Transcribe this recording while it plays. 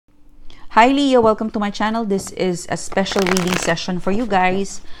Hi Leo, welcome to my channel. This is a special reading session for you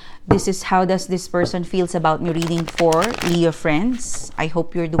guys. This is how does this person feels about me reading for Leo friends. I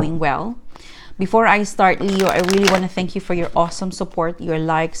hope you're doing well. Before I start, Leo, I really want to thank you for your awesome support, your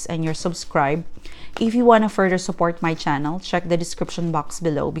likes, and your subscribe. If you want to further support my channel, check the description box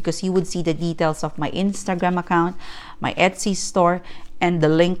below because you would see the details of my Instagram account, my Etsy store, and the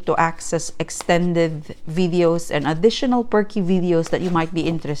link to access extended videos and additional perky videos that you might be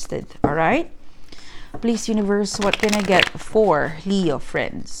interested. All right? Please, universe, what can I get for Leo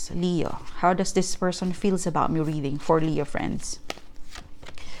friends? Leo, how does this person feels about me reading for Leo friends?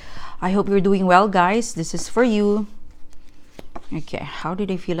 I hope you're doing well, guys. This is for you. Okay, how do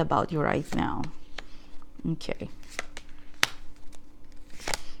they feel about you right now? Okay.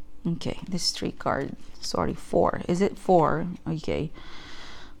 Okay, this 3 card. Sorry, 4. Is it 4? Okay.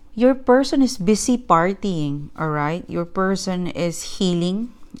 Your person is busy partying, all right? Your person is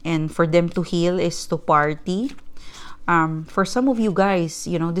healing, and for them to heal is to party. For some of you guys,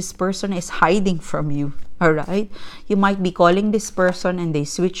 you know, this person is hiding from you, all right? You might be calling this person and they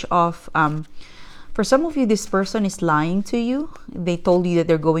switch off. For some of you, this person is lying to you. They told you that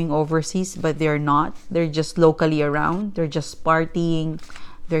they're going overseas, but they're not. They're just locally around. They're just partying.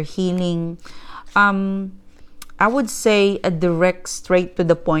 They're healing. I would say a direct, straight to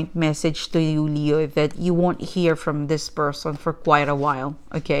the point message to you, Leo, that you won't hear from this person for quite a while,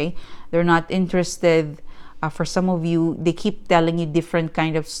 okay? They're not interested. For some of you, they keep telling you different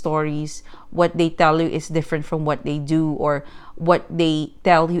kind of stories. What they tell you is different from what they do, or what they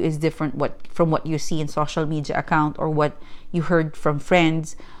tell you is different from what you see in social media account or what you heard from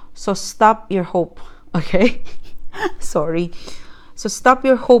friends. So stop your hope, okay? Sorry. So stop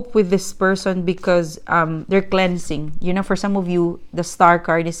your hope with this person because they're cleansing. You know, for some of you, the Star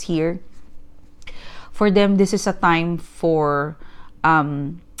card is here. For them, this is a time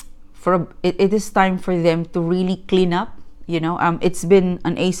it is time for them to really clean up. You know, it's been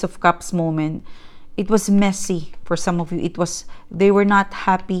an Ace of Cups moment. It was messy for some of you. They were not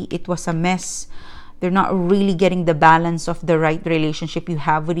happy. It was a mess. They're not really getting the balance of the right relationship you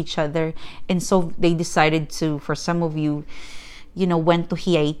have with each other. And so they decided to, for some of you, you know, went to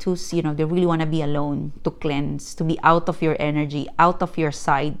hiatus. You know, they really want to be alone, to cleanse, to be out of your energy, out of your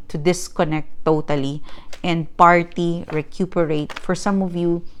side, to disconnect totally and party, recuperate. For some of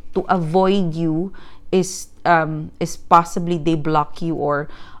you, to avoid you is possibly they block you, or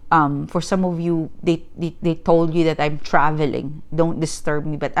for some of you, they told you that I'm traveling, don't disturb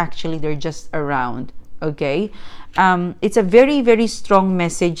me, but actually they're just around. Okay, it's a very, very strong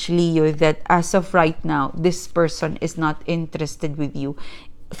message, Leo, that as of right now, this person is not interested with you.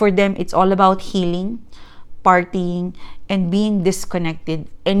 For them, it's all about healing, partying, and being disconnected.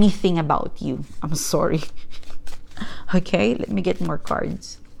 Anything about you. I'm sorry. Okay, let me get more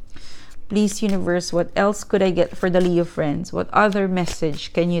cards. Please, universe, what else could I get for the Leo friends? What other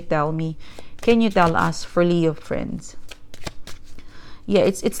message can you tell me? Can you tell us for Leo friends? Yeah,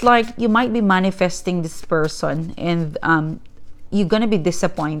 it's like you might be manifesting this person, and you're gonna be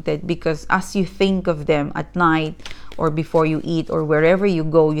disappointed because as you think of them at night or before you eat or wherever you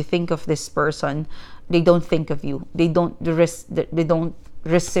go, you think of this person. They don't think of you. They don't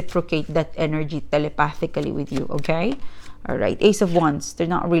reciprocate that energy telepathically with you. Okay, all right. Ace of Wands. They're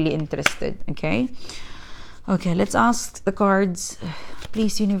not really interested. Okay. Okay, let's ask the cards.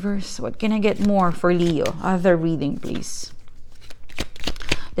 Please, universe, what can I get more for Leo? Other reading, please.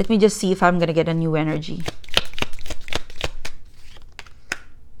 Let me just see if I'm going to get a new energy.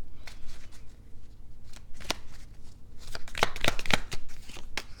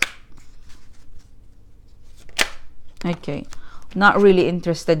 Okay. Not really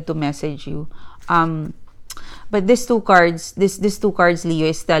interested to message you. But these two cards, these 2 cards, Leo,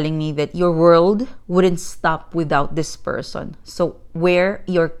 is telling me that your world wouldn't stop without this person. So wear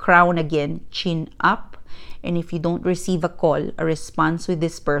your crown again, chin up. And if you don't receive a call, a response with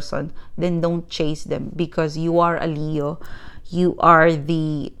this person, then don't chase them because you are a Leo. You are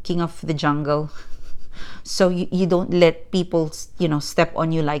the king of the jungle. So you don't let people, you know, step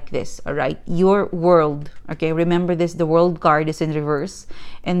on you like this, all right? Your world, okay? Remember this, the world card is in reverse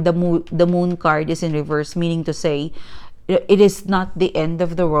and the moon card is in reverse, meaning to say it is not the end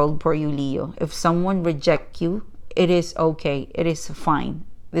of the world for you, Leo. If someone reject you, it is okay. It is fine.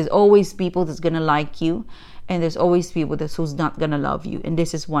 There's always people that's gonna like you, and there's always people who's not gonna love you, and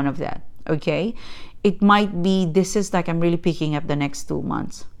this is one of that. Okay, it might be this is like I'm really picking up the next 2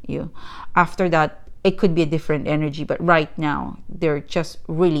 months. You after that, it could be a different energy, but right now they're just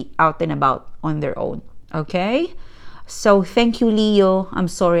really out and about on their own. Okay, So thank you, Leo. I'm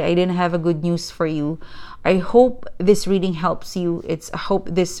sorry I didn't have a good news for you. I hope this reading helps you. I hope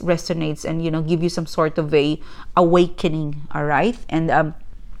this resonates and give you some sort of a awakening. All right, and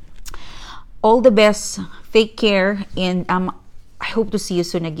all the best. Take care, and I hope to see you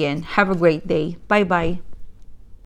soon again. Have a great day. Bye bye.